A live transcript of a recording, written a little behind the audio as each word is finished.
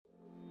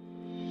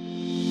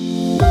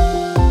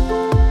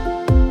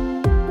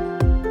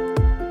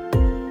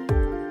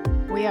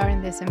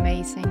this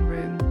amazing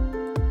room.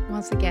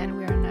 Once again,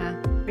 we're in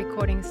a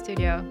recording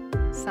studio,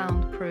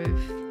 soundproof,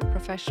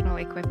 professional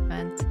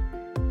equipment.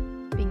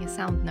 Being a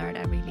sound nerd,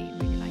 I really,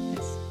 really like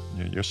this.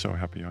 Yeah, you're so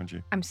happy, aren't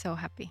you? I'm so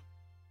happy.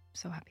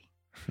 So happy.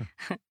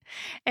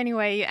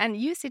 Anyway, and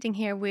you sitting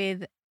here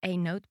with a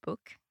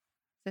notebook.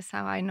 That's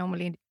how I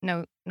normally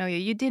know you.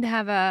 You did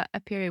have a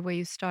period where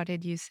you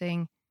started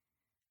using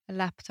a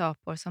laptop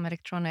or some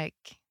electronic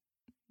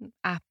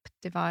app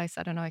device.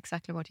 I don't know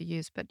exactly what you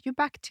use, but you're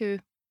back to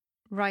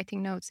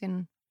writing notes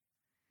in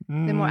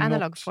the more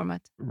analog Not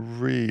format.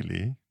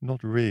 really.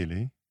 Not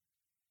really.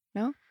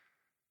 No?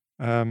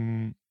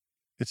 Um,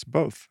 it's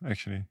both,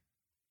 actually.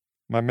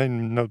 My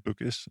main notebook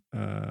is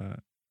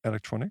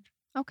electronic,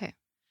 Okay.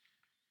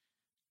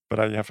 but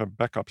I have a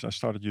backup. I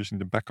started using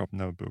the backup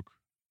notebook,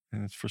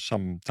 and it's for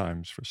some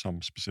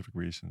specific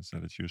reasons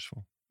that it's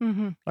useful.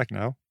 Mm-hmm. Like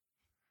now.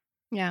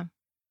 Yeah.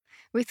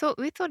 We thought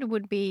it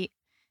would be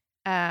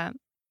uh,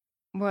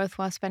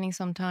 worthwhile spending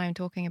some time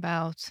talking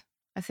about.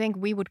 I think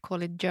we would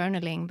call it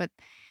journaling, but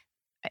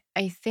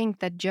I think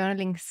that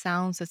journaling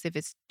sounds as if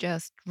it's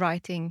just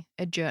writing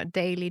a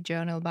daily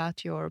journal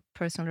about your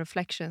personal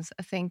reflections.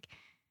 I think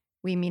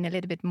we mean a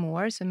little bit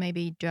more. So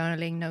maybe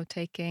journaling, note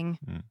taking,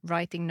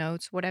 writing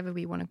notes, whatever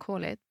we want to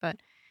call it.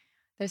 But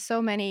there's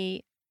so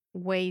many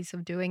ways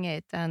of doing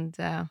it, and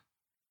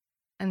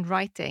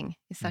writing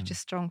is such a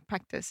strong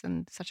practice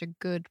and such a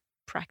good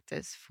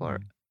practice for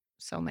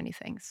so many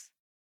things.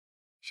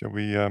 Shall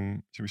we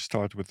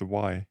start with the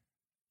why?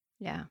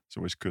 Yeah, It's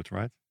always good,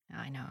 right?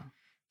 I know.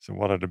 So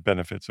what are the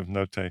benefits of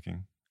note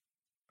taking?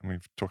 And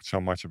we've talked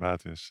so much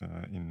about this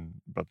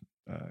in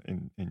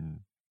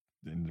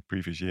the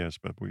previous years,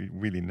 but we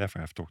really never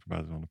have talked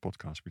about it on the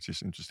podcast, which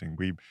is interesting.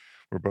 We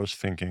were both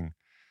thinking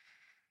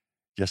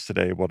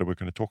yesterday what are we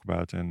going to talk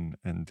about, and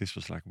this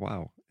was like,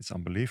 wow, it's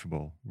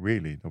unbelievable,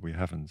 really, that we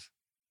haven't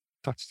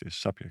touched this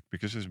subject,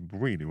 because it's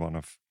really one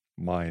of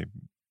my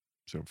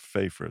sort of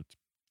favorite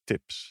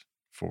tips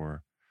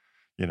for,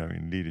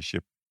 in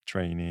leadership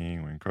training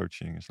or in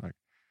coaching. It's like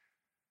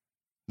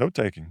note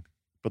taking,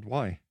 but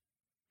why?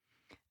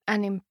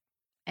 And in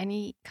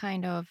any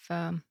kind of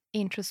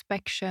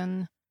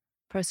introspection,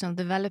 personal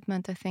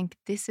development, I think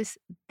this is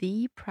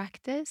the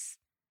practice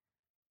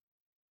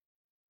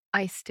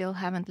I still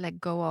haven't let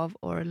go of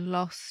or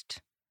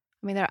lost.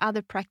 I mean, there are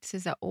other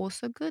practices that are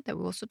also good that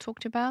we also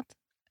talked about.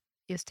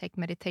 Just take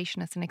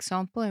meditation as an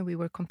example. And we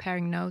were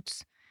comparing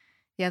notes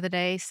the other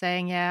day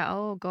saying, yeah,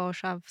 oh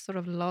gosh, I've sort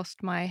of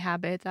lost my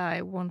habit.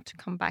 I want to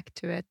come back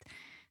to it.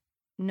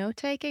 Note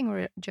taking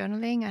or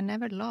journaling, I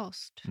never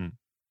lost. And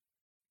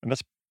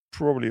that's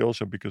probably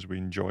also because we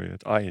enjoy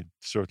it. I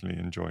certainly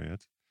enjoy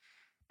it.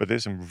 But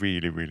there's some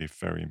really, really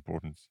very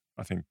important,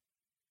 I think,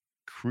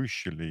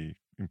 crucially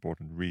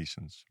important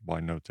reasons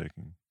why note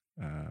taking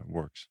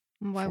works.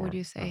 Why would for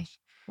you say? us.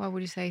 Why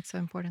would you say it's so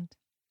important?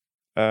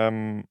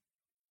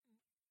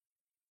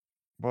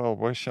 Well,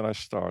 where shall I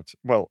start?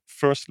 Well,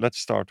 first, let's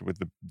start with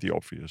the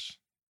obvious.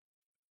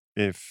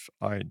 If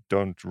I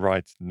don't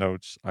write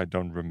notes, I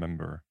don't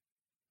remember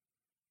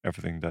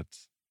everything that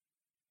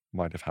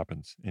might have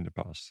happened in the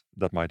past.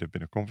 That might have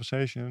been a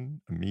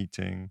conversation, a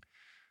meeting,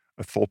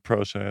 a thought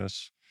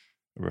process,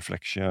 a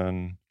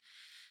reflection.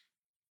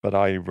 But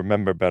I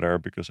remember better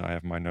because I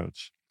have my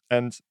notes.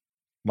 And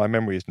my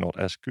memory is not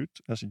as good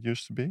as it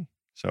used to be.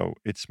 So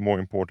it's more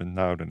important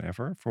now than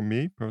ever for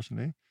me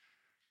personally.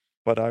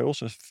 But I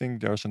also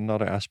think there's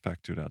another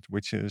aspect to that,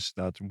 which is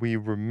that we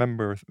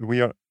remember,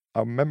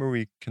 our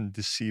memory can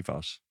deceive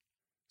us.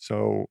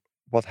 So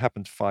what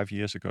happened 5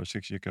 years ago,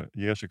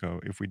 years ago,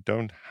 if we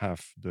don't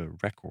have the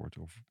record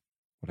of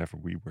whatever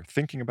we were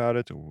thinking about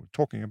it or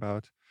talking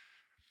about,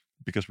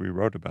 because we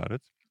wrote about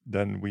it,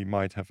 then we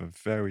might have a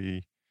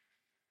very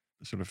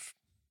sort of,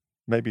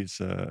 maybe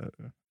it's a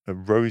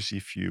rosy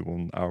view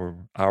on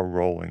our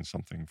role in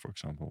something, for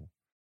example,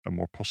 a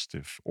more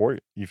positive, or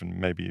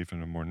maybe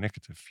even a more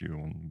negative view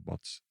on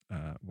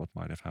what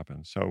might have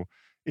happened. So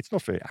it's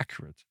not very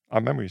accurate.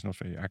 Our memory is not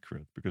very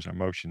accurate because our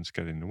emotions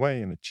get in the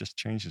way, and it just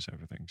changes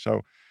everything.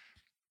 So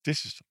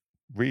this is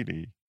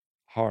really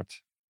hard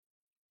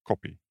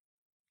copy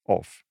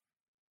of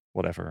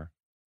whatever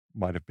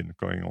might have been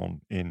going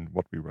on in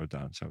what we wrote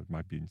down. So it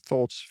might be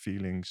thoughts,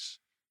 feelings,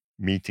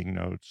 meeting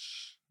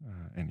notes,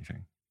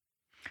 anything.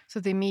 So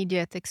the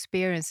immediate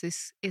experience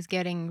is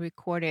getting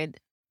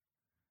recorded,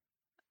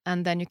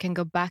 and then you can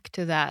go back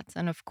to that.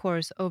 And of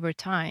course, over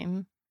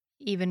time,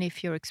 even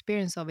if your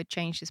experience of it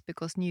changes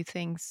because new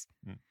things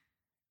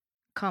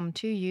come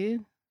to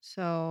you,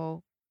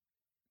 so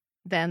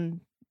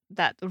then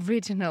that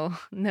original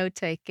note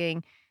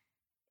taking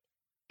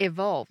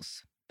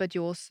evolves, but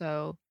you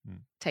also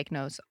take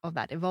notes of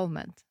that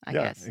evolvement, I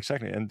guess.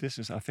 Exactly. And this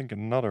is, I think,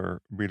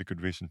 another really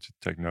good reason to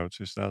take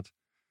notes is that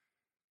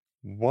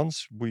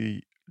once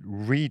we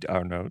read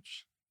our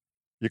notes,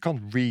 you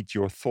can't read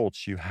your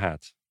thoughts you had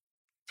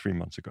 3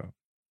 months ago,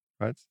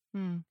 right?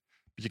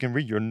 But you can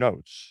read your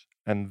notes,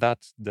 and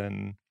that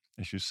then,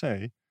 as you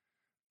say,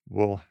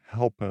 will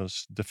help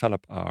us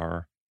develop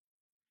our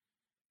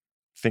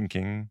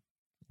thinking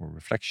or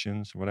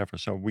reflections, whatever.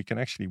 So we can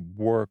actually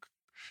work.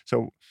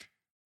 So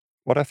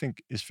what I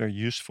think is very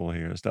useful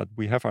here is that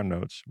we have our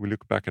notes, we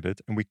look back at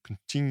it, and we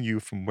continue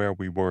from where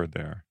we were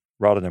there,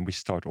 rather than we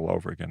start all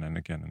over again and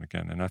again and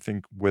again. And I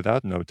think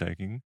without note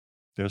taking,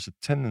 there's a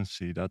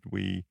tendency that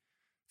we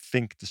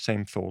think the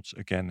same thoughts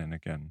again and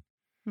again.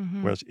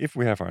 Hmm. Whereas if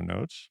we have our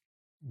notes,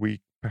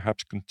 we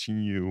perhaps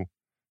continue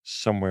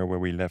somewhere where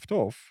we left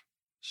off.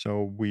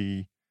 So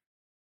we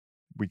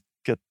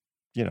get,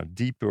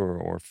 deeper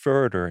or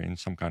further in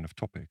some kind of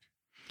topic.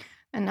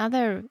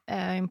 Another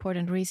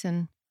important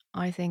reason,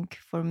 I think,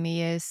 for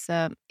me is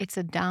it's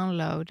a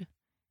download.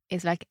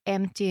 It's like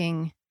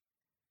emptying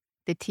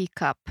the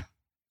teacup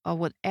of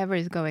whatever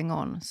is going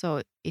on.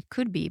 So it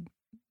could be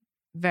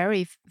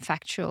very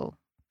factual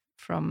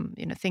from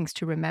things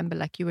to remember,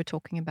 like you were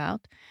talking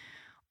about,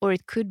 or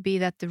it could be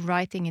that the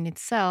writing in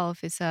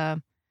itself is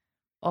a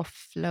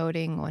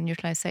offloading or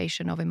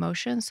neutralization of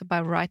emotions. So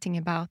by writing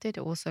about it,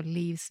 it also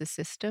leaves the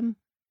system,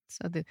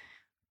 so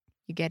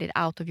you get it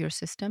out of your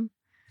system,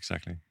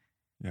 Exactly.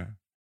 Yeah.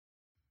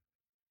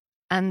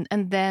 and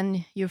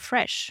then you're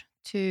fresh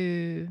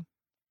to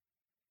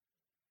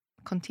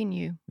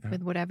continue Yeah.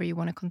 with whatever you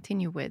want to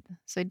continue with.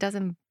 So it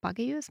doesn't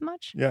bugger you as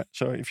much. Yeah.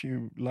 So if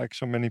you, like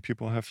so many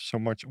people, have so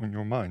much on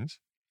your mind,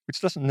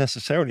 which doesn't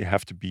necessarily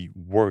have to be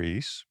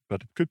worries,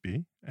 but it could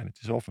be, and it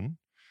is often,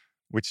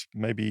 which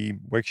maybe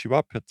wakes you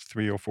up at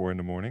 3 or 4 in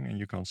the morning and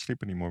you can't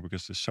sleep anymore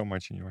because there's so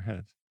much in your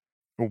head.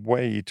 A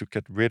way to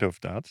get rid of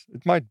that,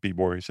 it might be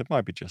worries, it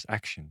might be just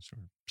actions or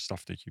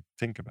stuff that you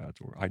think about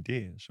or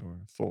ideas or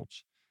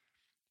thoughts.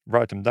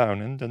 Write them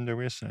down, and then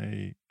there is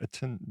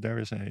there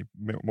is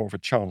more of a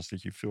chance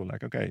that you feel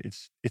like, okay,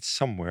 it's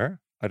somewhere.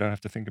 I don't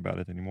have to think about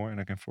it anymore, and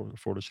I can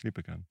fall asleep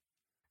again.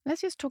 Let's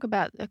just talk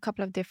about a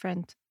couple of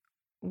different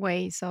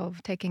ways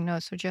of taking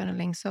notes or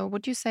journaling. So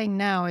what you're saying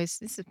now is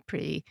this is a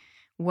pretty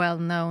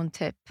well-known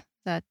tip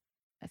that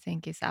I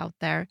think is out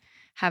there.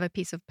 Have a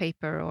piece of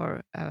paper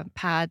or a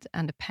pad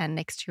and a pen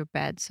next to your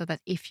bed so that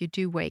if you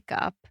do wake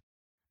up,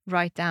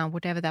 write down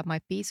whatever that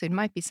might be. So it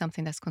might be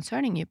something that's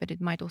concerning you, but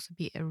it might also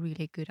be a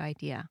really good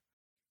idea.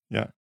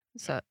 Yeah,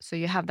 So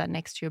you have that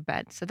next to your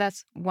bed. So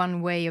that's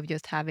one way of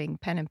just having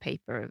pen and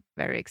paper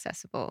very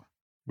accessible.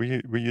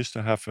 we used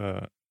to have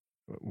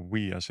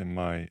we, as in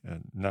my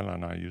Nella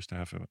and I, used to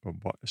have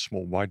a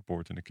small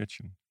whiteboard in the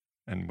kitchen,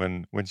 and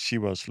when she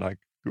was like,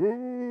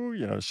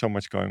 "Ooh," so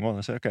much going on,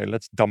 I said, "Okay,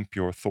 let's dump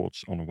your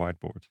thoughts on a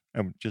whiteboard,"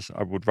 and just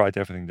I would write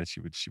everything that she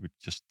would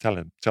just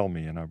tell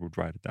me, and I would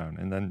write it down,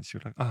 and then she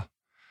was like, "Ah,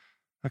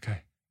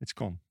 okay, it's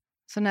gone."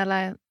 So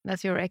Nella,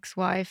 that's your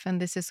ex-wife,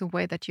 and this is a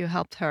way that you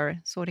helped her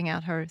sorting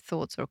out her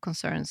thoughts or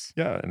concerns.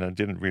 Yeah, and I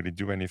didn't really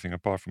do anything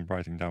apart from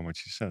writing down what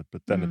she said,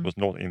 but then it Mm. was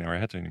not in her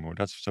head anymore.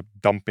 That's so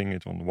dumping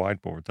it on the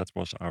whiteboard. That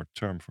was our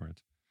term for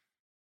it.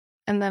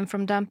 And then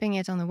from dumping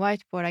it on the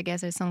whiteboard, I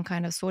guess there's some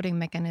kind of sorting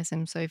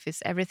mechanism. So if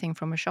it's everything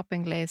from a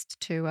shopping list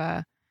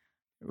to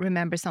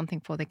remember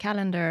something for the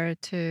calendar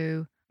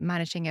to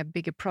managing a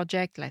bigger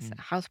project, like Mm.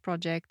 a house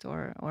project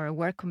or a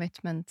work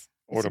commitment,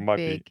 Or it's a there might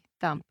be big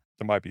dump.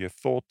 there might be a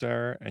thought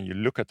there, and you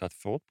look at that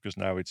thought because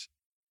now it's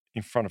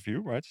in front of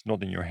you, right? It's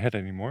not in your head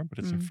anymore, but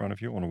it's in Mm. front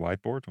of you on a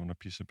whiteboard, on a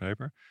piece of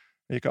paper.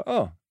 And you go,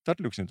 "Oh, that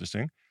looks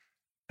interesting,"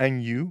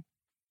 and you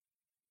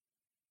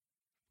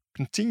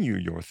continue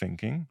your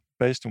thinking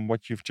based on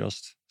what you've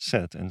just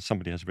said and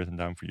somebody has written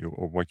down for you,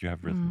 or what you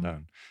have written Mm.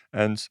 down.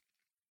 And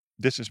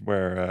this is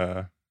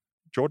where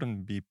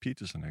Jordan B.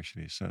 Peterson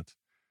actually said,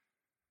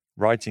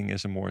 writing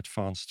is a more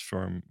advanced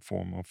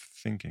form of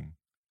thinking.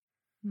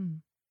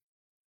 Mm.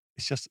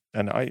 It's just,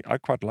 and I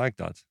quite like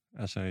that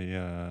as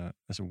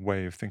a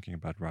way of thinking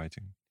about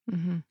writing.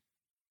 Hmm.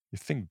 You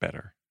think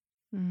better.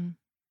 Mm.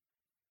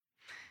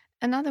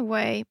 Another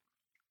way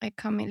I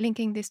come in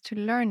linking this to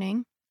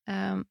learning.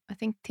 I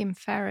think Tim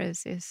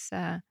Ferriss is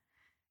a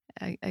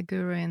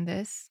guru in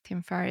this.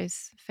 Tim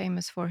Ferriss,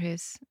 famous for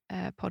his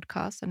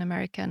podcast, an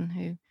American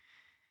who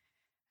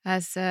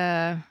has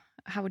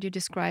how would you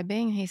describe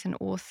him? He's an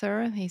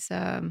author. He's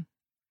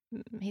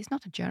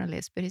not a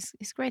journalist, but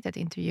he's great at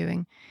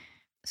interviewing.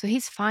 So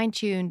he's fine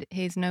tuned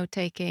his note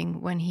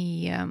taking when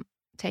he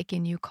take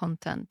in new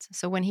content.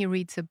 So when he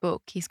reads a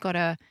book, he's got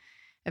a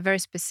very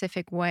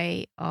specific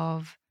way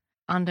of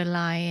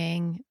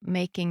underlying,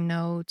 making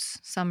notes,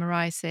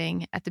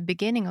 summarizing at the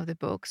beginning of the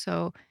book.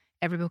 So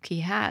every book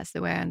he has,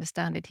 the way I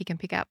understand it, he can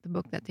pick up the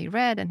book that he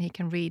read and he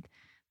can read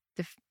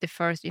the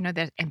first,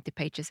 there's empty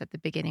pages at the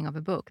beginning of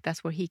a book.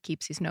 That's where he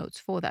keeps his notes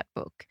for that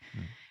book.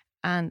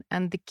 Mm.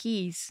 And the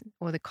keys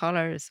or the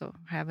colors or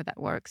however that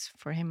works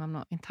for him, I'm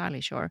not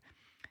entirely sure,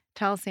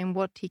 tells him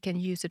what he can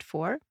use it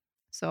for.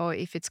 So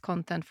if it's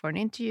content for an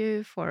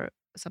interview, for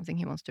something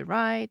he wants to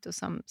write, or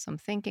some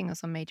thinking or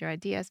some major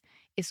ideas,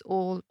 it's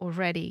all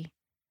already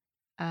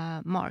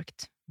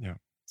marked. Yeah.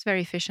 It's a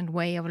very efficient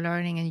way of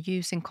learning and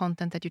using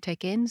content that you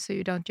take in, so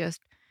you don't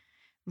just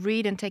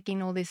read and take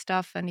in all this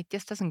stuff and it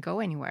just doesn't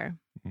go anywhere.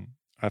 Mm.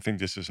 I think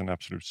this is an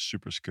absolute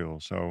super skill.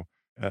 So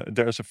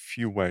there's a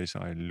few ways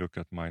I look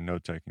at my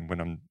note taking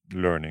when I'm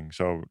learning.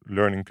 So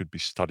learning could be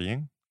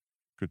studying,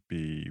 could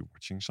be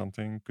watching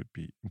something, could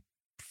be,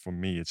 for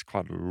me, it's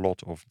quite a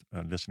lot of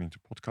listening to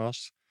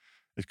podcasts.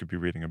 It could be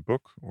reading a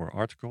book or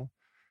article.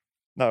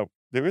 Now,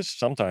 there is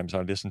sometimes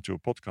I listen to a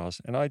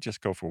podcast and I just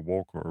go for a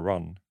walk or a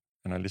run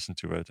and I listen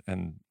to it.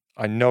 And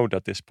I know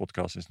that this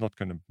podcast is not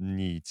going to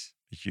need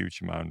a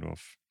huge amount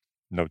of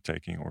note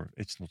taking, or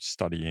it's not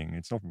studying.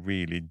 It's not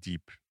really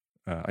deep.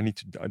 I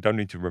don't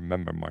need to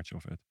remember much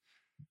of it.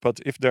 But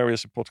if there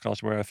is a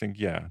podcast where I think,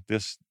 yeah,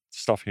 this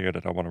stuff here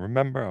that I want to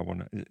remember,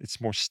 it's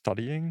more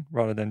studying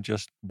rather than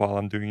just while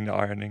I'm doing the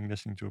ironing,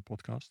 listening to a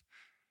podcast.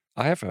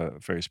 I have a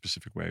very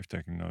specific way of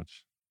taking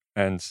notes.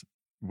 And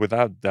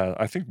without that,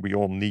 I think we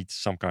all need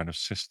some kind of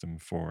system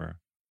for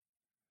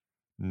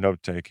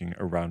note taking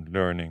around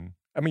learning.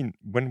 I mean,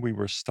 when we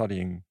were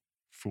studying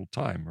full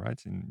time,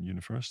 right, in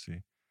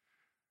university,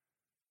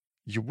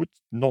 you would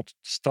not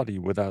study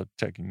without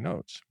taking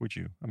notes, would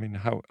you? I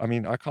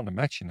mean, I can't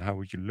imagine how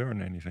would you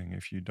learn anything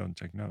if you don't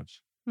take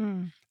notes.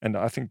 Mm. And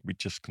I think we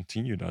just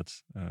continue that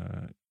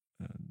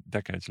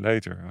decades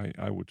later.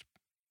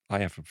 I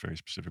have a very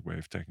specific way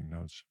of taking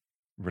notes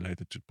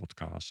related to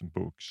podcasts and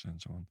books and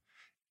so on.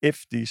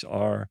 If these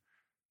are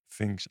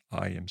things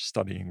I am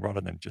studying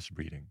rather than just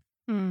reading.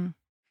 Mm.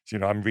 So,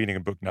 I'm reading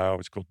a book now.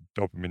 It's called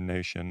Dopamine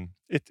Nation.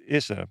 It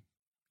is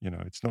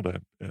it's not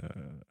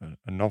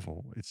a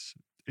novel.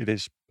 It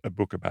is a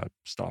book about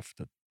stuff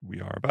that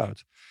we are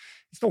about.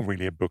 It's not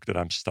really a book that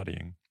I'm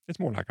studying. It's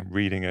more like I'm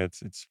reading it.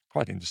 It's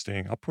quite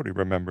interesting. I'll probably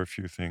remember a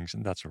few things,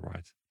 and that's all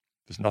right.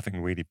 There's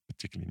nothing really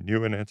particularly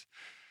new in it,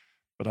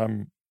 but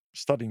I'm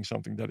studying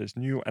something that is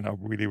new and I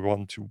really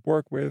want to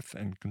work with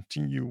and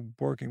continue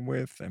working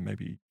with and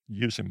maybe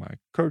use in my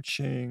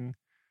coaching.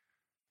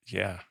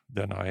 Yeah,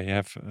 then I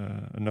have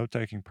a note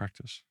taking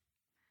practice.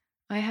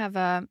 I have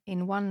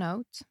in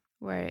OneNote,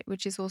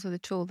 which is also the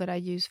tool that I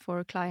use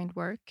for client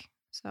work.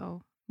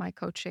 So my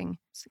coaching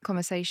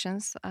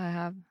conversations, I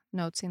have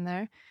notes in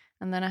there.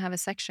 And then I have a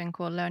section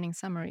called Learning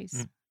Summaries.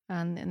 Mm.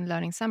 And in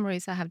Learning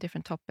Summaries, I have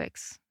different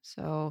topics.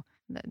 So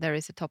there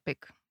is a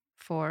topic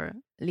for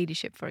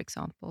leadership, for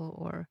example,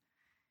 or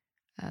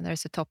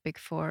there's a topic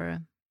for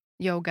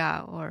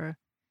yoga, or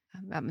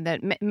there are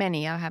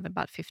many. I have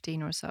about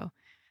 15 or so.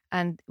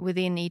 And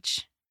within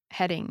each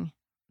heading,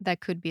 that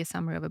could be a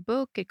summary of a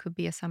book, it could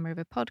be a summary of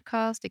a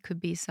podcast, it could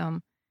be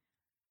some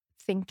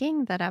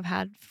thinking that I've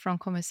had from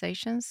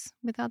conversations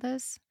with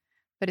others,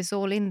 but it's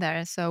all in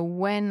there. So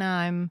when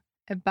I'm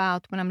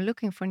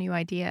looking for new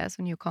ideas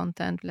or new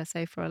content, let's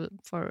say for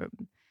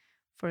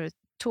a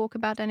talk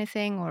about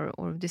anything,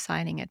 or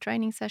designing a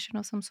training session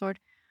of some sort,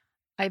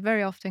 I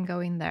very often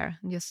go in there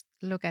and just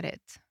look at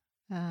it,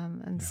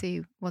 and Yeah.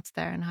 see what's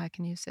there and how I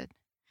can use it.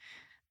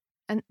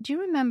 And do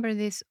you remember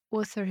this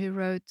author who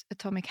wrote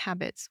Atomic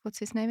Habits? What's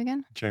his name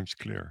again? James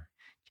Clear.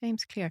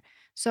 James Clear.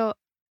 So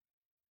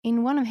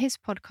in one of his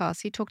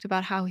podcasts, he talked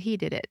about how he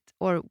did it,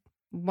 or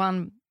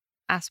one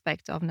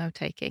aspect of note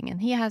taking.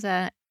 And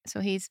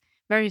he's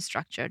very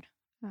structured.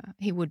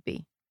 He would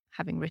be,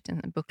 having written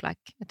a book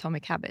like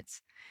Atomic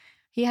Habits.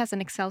 He has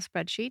an Excel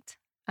spreadsheet,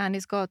 and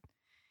it's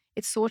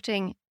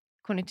sorting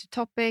according to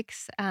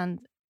topics.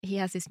 And he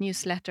has this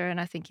newsletter,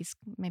 and I think he's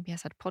maybe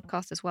has had a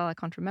podcast as well. I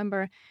can't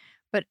remember.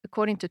 But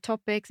according to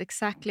topics,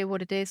 exactly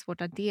what it is,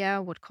 what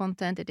idea, what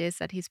content it is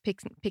that he's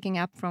picking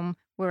up from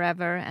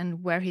wherever,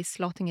 and where he's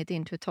slotting it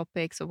into a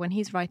topic. So when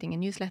he's writing a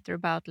newsletter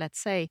about, let's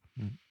say,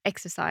 Mm.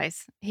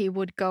 exercise, he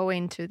would go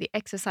into the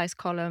exercise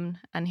column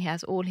and he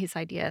has all his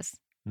ideas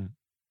Mm.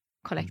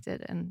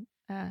 collected and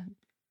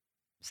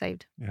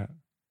saved. Yeah.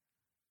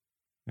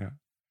 Yeah.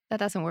 That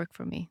doesn't work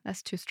for me.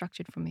 That's too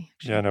structured for me, Yeah,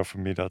 actually. no, for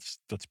me that's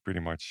pretty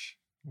much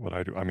what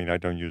I do. I mean, I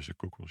don't use a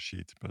Google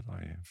Sheet, but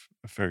I have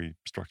a very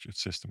structured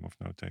system of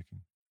note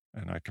taking,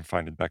 and I can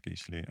find it back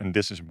easily. And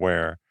this is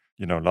where,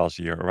 last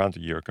year, around a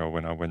year ago,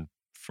 when I went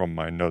from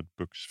my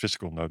notebooks,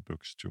 physical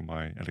notebooks, to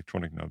my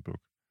electronic notebook,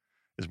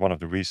 is one of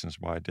the reasons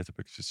why I did it,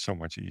 because it's so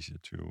much easier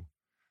to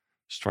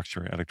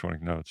structure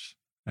electronic notes.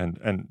 And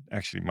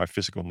actually, my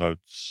physical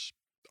notes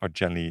are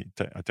generally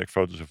I take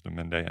photos of them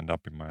and they end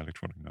up in my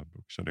electronic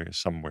notebook. So there is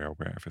somewhere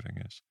where everything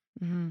is,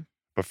 Hmm.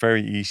 but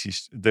very easy.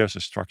 There's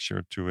a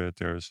structure to it.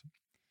 The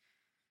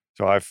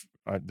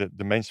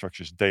main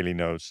structure is daily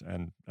notes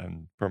and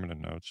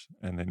permanent notes,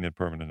 and in the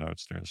permanent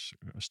notes there's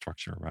a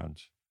structure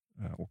around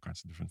all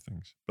kinds of different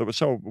things. But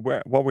so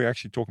what we're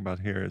actually talking about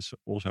here is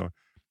also,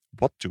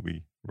 what do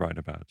we write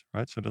about,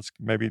 right? So let's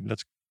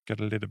get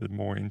a little bit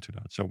more into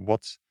that. So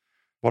what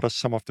are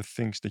some of the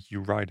things that you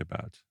write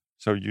about?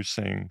 So you're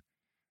saying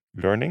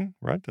learning,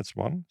 right? That's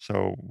one.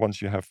 So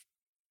once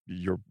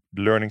you're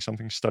learning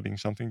something, studying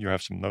something, you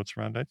have some notes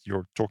around that.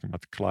 You're talking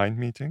about client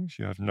meetings,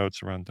 you have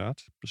notes around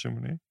that,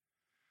 presumably.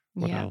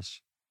 What Yeah.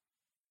 else?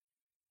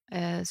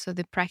 So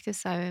the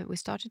practice we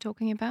started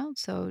talking about,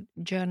 so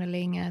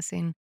journaling as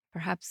in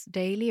perhaps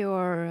daily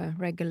or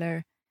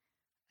regular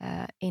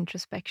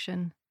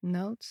introspection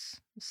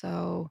notes.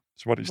 So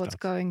So what is what's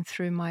that? going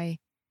through my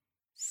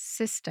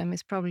system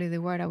is probably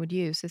the word I would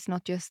use. It's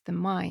not just the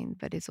mind,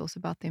 but it's also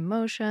about the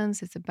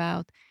emotions. It's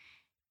about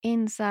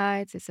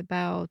insights. It's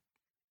about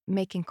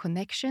making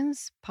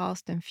connections,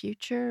 past and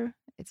future.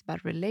 It's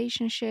about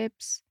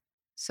relationships.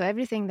 So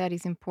everything that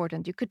is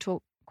important, you could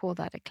call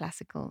that a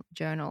classical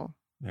journal.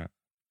 Yeah.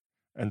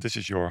 And this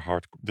is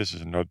this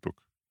is a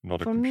notebook,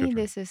 not a For me,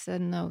 computer. this is a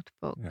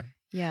notebook. Yeah.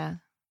 Yeah.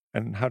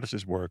 And how does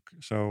this work?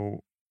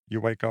 So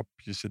you wake up,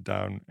 you sit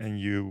down, and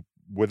you,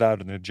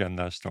 without an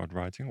agenda, start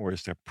writing, or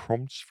is there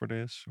prompts for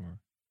this? Or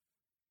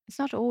It's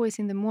not always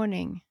in the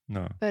morning,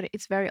 no? but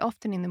it's very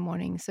often in the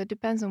morning. So it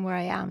depends on where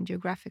I am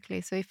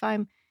geographically. So if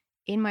I'm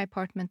in my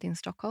apartment in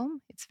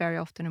Stockholm, it's very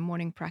often a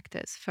morning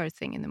practice, first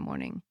thing in the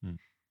morning, Mm.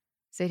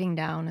 sitting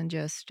down and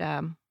just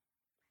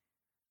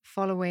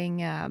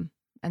following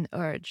an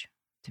urge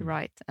to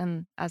write.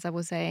 And as I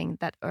was saying,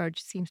 that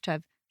urge seems to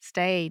have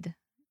stayed.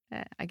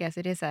 I guess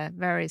it is a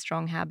very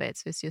strong habit,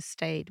 so it's just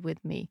stayed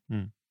with me.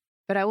 Mm.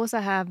 But I also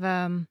have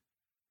a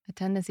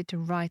tendency to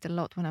write a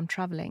lot when I'm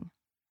traveling.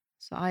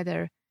 So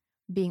either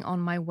being on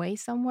my way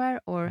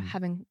somewhere or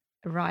having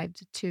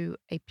arrived to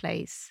a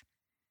place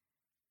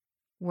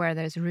where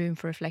there's room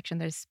for reflection,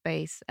 there's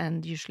space,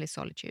 and usually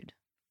solitude.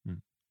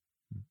 Mm.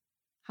 Mm.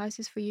 How is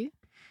this for you?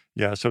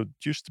 Yeah, so it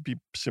used to be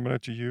similar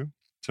to you.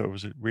 So it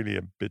was really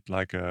a bit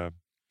like a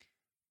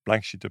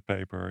blank sheet of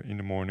paper in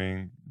the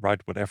morning,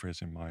 write whatever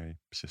is in my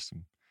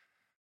system.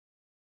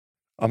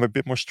 I'm a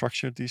bit more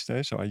structured these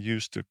days, so I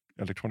use the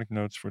electronic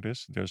notes for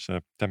this. There's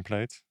a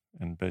template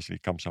and basically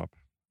it comes up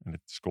and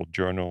it's called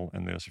journal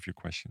and there's a few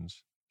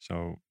questions.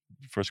 So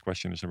the first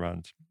question is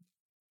around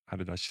how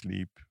did I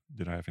sleep?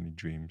 Did I have any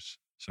dreams?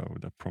 So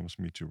that prompts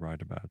me to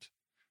write about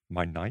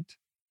my night,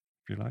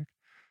 if you like.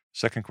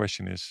 Second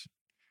question is,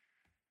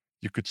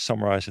 you could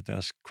summarize it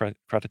as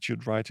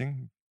gratitude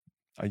writing.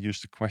 I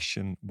use the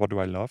question, what do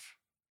I love?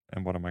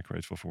 And what am I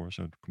grateful for?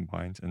 So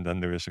combined. And then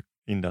there is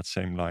in that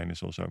same line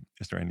is also,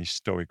 is there any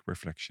stoic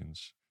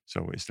reflections?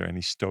 So is there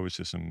any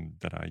stoicism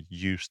that I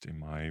used in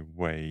my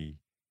way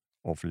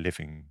of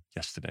living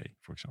yesterday,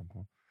 for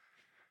example?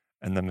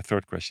 And then the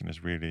third question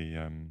is really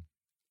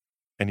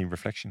any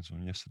reflections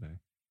on yesterday?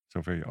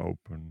 So very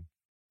open.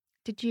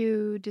 Did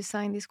you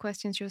design these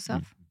questions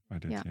yourself? I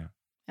did, Yeah. yeah.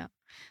 Yeah.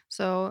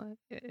 So,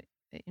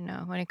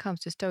 when it comes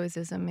to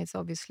Stoicism, it's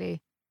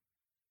obviously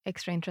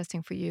extra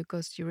interesting for you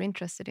because you're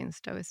interested in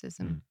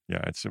Stoicism.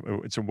 Yeah,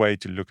 it's a way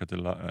to look at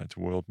the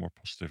world more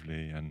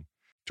positively and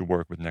to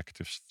work with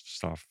negative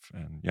stuff.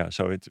 And yeah,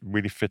 so it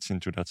really fits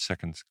into that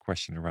second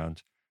question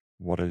around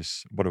what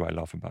do I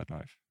love about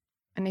life?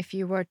 And if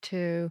you were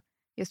to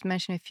just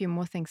mention a few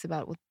more things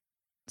about what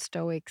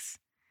Stoics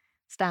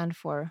stand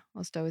for,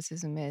 what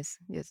Stoicism is,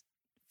 just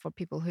for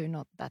people who are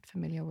not that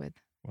familiar with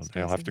Well,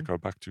 they'll have to Stoicism. go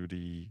back to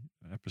the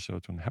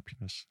episode on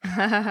happiness.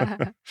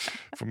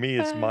 For me,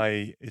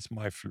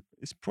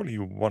 it's probably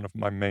one of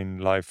my main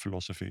life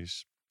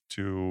philosophies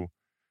to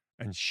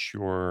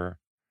ensure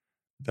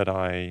that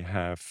I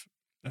have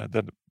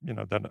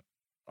that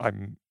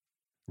I'm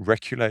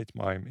regulate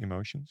my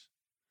emotions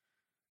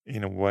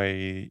in a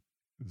way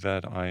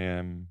that I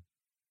am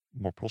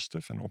more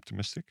positive and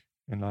optimistic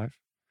in life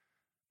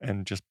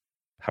and just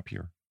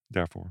happier,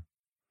 therefore.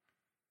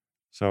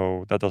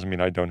 So that doesn't mean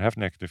I don't have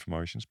negative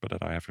emotions, but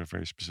that I have a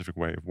very specific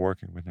way of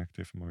working with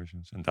negative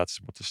emotions. And that's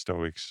what the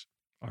Stoics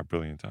are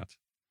brilliant at.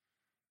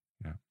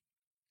 Yeah.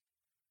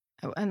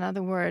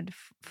 Another word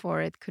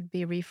for it could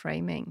be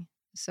reframing.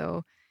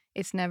 So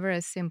it's never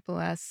as simple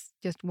as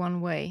just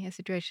one way. A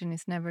situation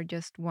is never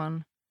just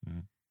Mm.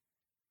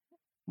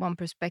 one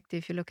perspective.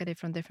 If you look at it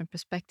from different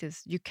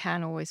perspectives, you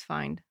can always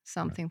find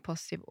something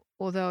positive,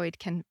 although it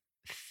can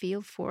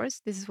feel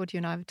forced. This is what you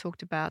and I have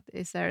talked about.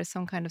 Is there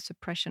some kind of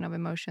suppression of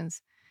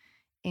emotions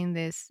in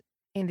this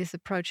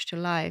approach to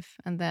life?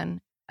 And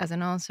then as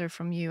an answer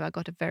from you, I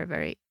got a very,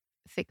 very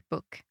thick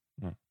book,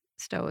 Mm.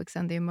 Stoics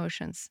and the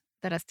Emotions,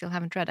 that I still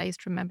haven't read. I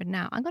just remembered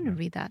now. I'm going to Yeah.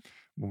 read that.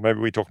 Well, maybe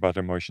we talk about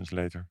emotions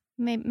later.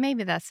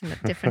 Maybe that's a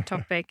different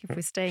topic if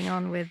we're staying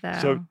on with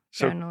So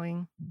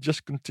journaling.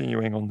 just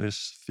continuing on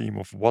this theme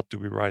of what do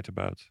we write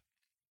about?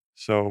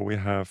 So we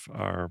have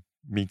our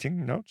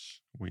meeting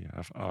notes, we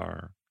have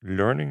our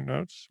learning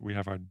notes, we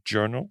have our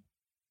journal,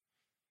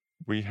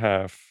 we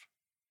have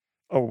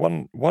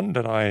one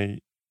that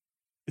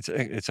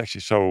it's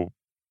actually so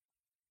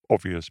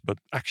obvious, but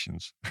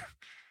actions.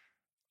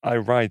 I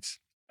write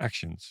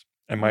actions,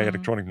 and my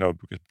electronic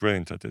notebook is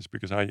brilliant at this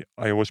because I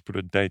always put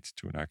a date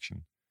to an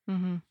action.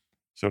 Mm-hmm.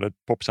 So that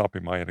pops up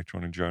in my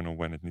electronic journal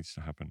when it needs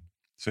to happen.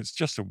 So it's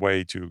just a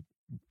way to,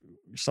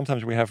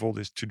 sometimes we have all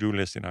this to-do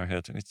list in our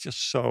head and it's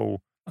just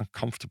so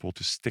uncomfortable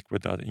to stick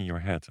with that in your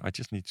head.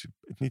 It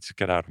needs to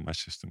get out of my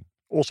system.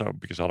 Also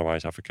because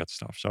otherwise I forget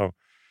stuff. So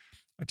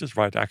I just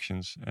write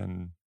actions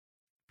and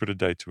put a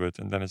date to it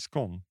and then it's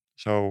gone.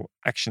 So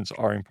actions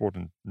are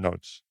important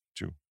notes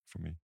too for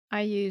me.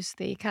 I use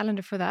the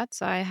calendar for that.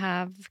 So I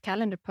have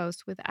calendar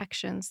posts with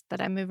actions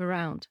that I move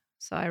around.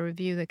 So I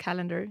review the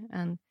calendar,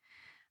 and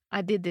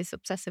I did this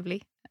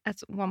obsessively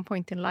at one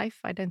point in life.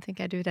 I don't think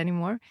I do it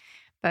anymore.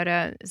 But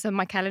so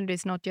my calendar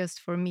is not just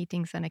for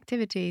meetings and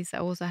activities. I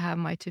also have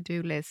my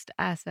to-do list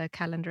as a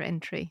calendar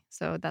entry.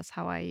 So that's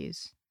how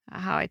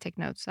I take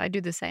notes. I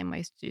do the same. I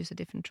used to use a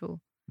different tool.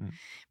 Mm.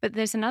 But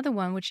there's another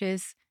one, which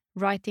is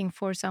writing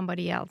for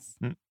somebody else.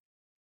 Mm.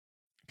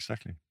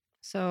 Exactly.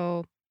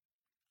 So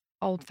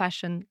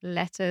old-fashioned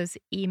letters,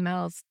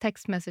 emails,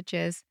 text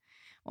messages,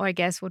 or I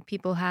guess what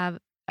people have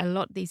a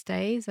lot these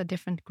days are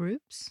different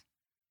groups.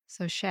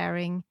 So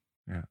sharing,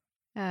 Yeah.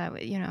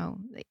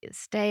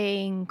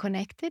 staying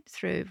connected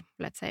through,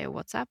 let's say, a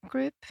WhatsApp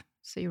group.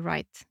 So you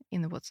write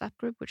in the WhatsApp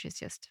group, which is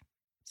just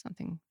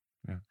something,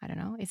 Yeah. I don't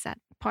know. Is that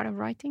part of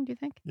writing, do you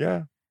think?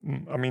 Yeah.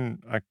 I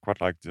mean, I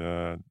quite like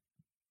the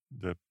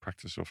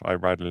practice of I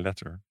write a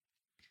letter.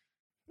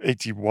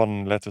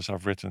 81 letters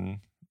I've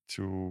written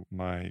to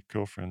my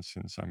girlfriend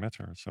since I met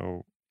her.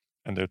 So,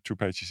 and they're 2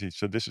 pages each.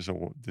 So this is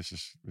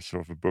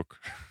sort of a book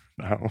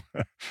now,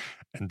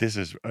 and this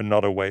is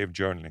another way of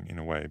journaling in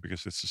a way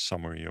because it's a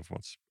summary of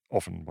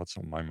what's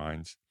on my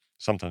mind.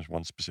 Sometimes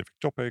one specific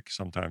topic,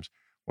 sometimes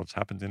what's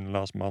happened in the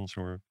last month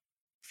or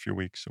few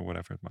weeks or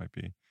whatever it might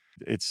be.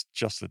 It's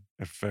just a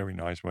very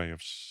nice way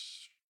of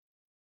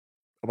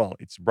well,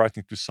 it's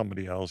writing to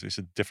somebody else is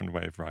a different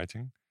way of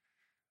writing.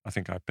 I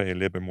think I pay a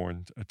little bit more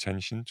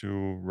attention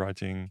to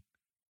writing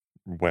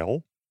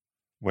well,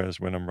 whereas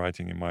when I'm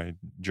writing in my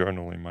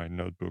journal, in my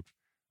notebook,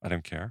 I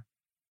don't care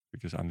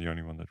because I'm the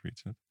only one that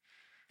reads it.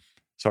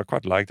 So I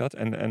quite like that,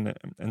 and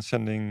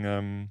sending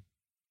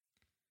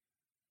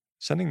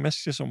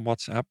messages on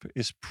WhatsApp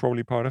is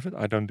probably part of it.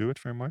 I don't do it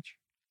very much.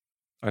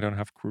 I don't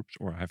have groups,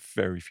 or I have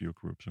very few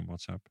groups on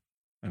WhatsApp,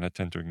 and I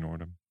tend to ignore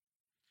them.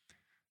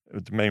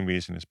 The main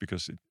reason is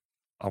because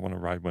I want to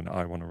write when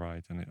I want to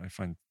write, and I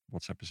find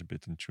WhatsApp is a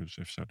bit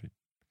intrusive. So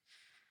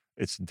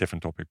it's a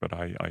different topic, but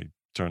I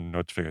turn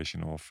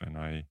notification off and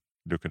I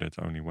look at it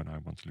only when I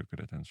want to look at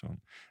it and so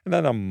on. And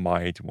then I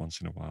might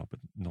once in a while, but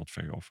not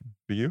very often.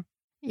 Do you?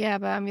 Yeah,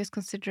 but I'm just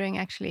considering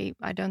actually,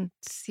 I don't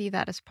see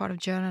that as part of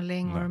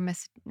journaling or No.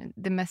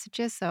 the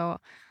messages. So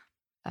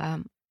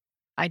um,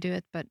 I do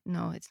it, but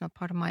no, it's not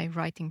part of my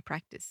writing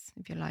practice,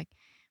 if you like.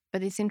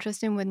 But it's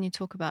interesting when you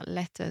talk about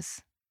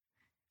letters.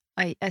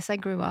 As I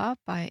grew up,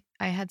 I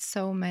had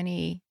so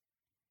many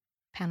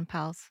pen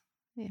pals.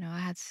 I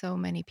had so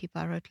many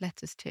people I wrote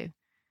letters to.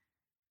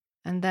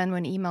 And then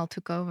when email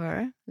took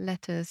over,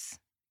 letters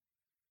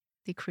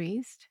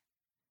decreased.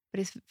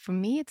 But for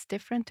me, it's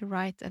different to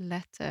write a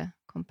letter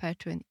compared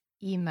to an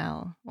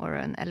email or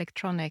an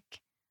electronic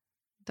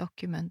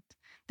document.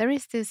 There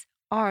is this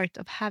art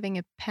of having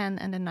a pen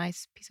and a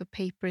nice piece of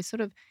paper. It's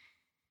sort of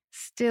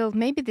still,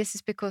 maybe this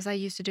is because I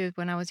used to do it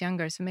when I was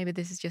younger. So maybe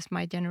this is just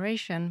my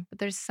generation. But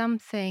there's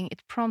something,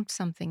 it prompts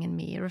something in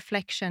me, a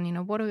reflection.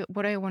 What do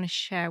I want to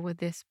share with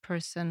this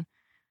person?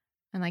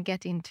 And I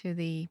get into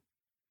the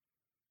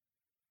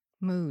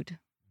mood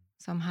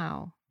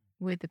somehow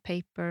with the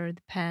paper,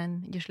 the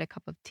pen, usually a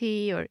cup of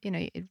tea, or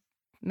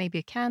maybe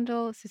a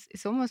candle.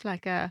 It's almost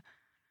like a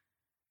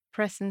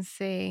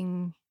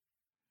presencing,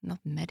 not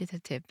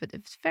meditative, but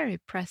it's very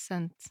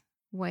present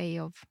way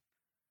of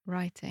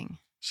writing.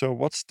 So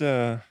what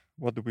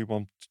do we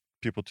want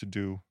people to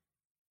do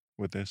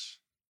with this?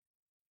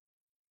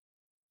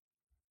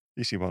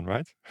 Easy one,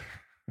 right?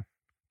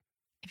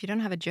 If you don't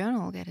have a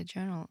journal, get a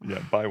journal.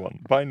 Yeah, buy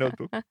one. Buy a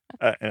notebook,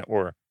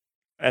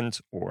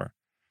 or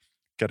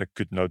get a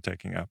good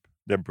note-taking app.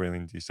 They're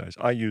brilliant these days.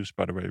 I use,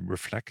 by the way,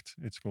 Reflect.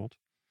 It's called.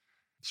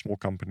 Small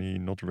company,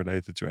 not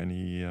related to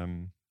any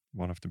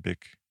one of the big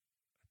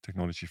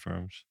technology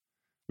firms,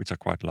 which I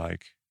quite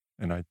like.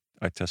 And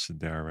I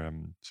tested their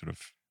sort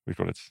of, we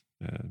call it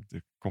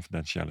the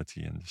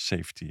confidentiality and the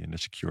safety and the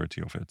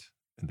security of it.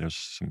 And there's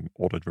some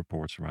audit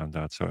reports around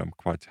that. So I'm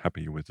quite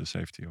happy with the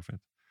safety of it.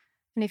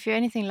 And if you're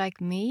anything like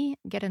me,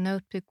 get a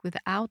notebook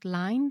without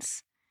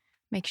lines.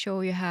 Make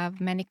sure you have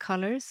many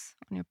colors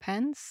on your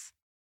pens.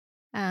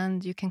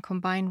 And you can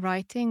combine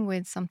writing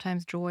with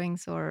sometimes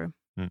drawings or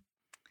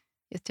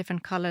just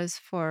different colors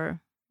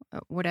for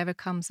whatever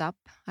comes up,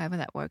 however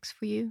that works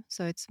for you.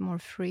 So it's more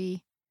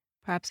free,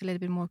 perhaps a little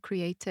bit more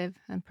creative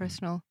and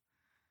personal.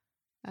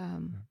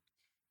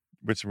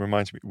 Which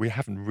reminds me, we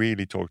haven't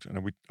really talked,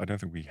 and I don't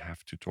think we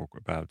have to talk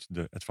about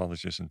the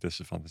advantages and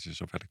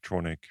disadvantages of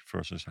electronic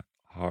versus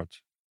hard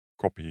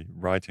copy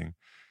writing.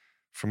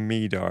 For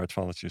me, there are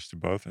advantages to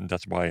both, and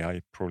that's why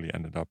I probably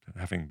ended up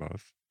having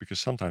both. Because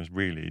sometimes,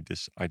 really,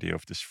 this idea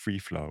of this free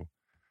flow,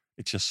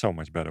 it's just so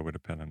much better with a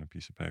pen and a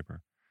piece of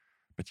paper.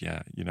 But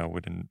yeah,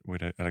 with an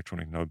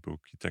electronic notebook,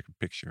 you take a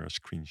picture, a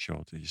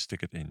screenshot, you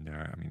stick it in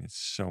there. I mean, it's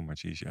so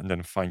much easier, and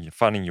then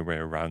finding your way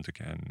around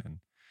again, and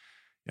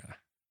yeah.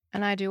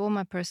 And I do all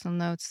my personal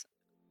notes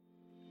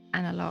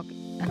analog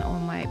and all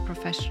my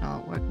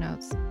professional work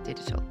notes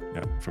digital.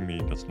 Yeah, for me,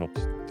 that's not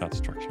that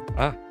structured.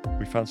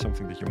 We found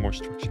something that you're more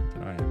structured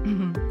than I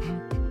am.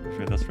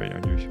 That's very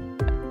unusual.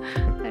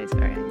 That is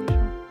very unusual.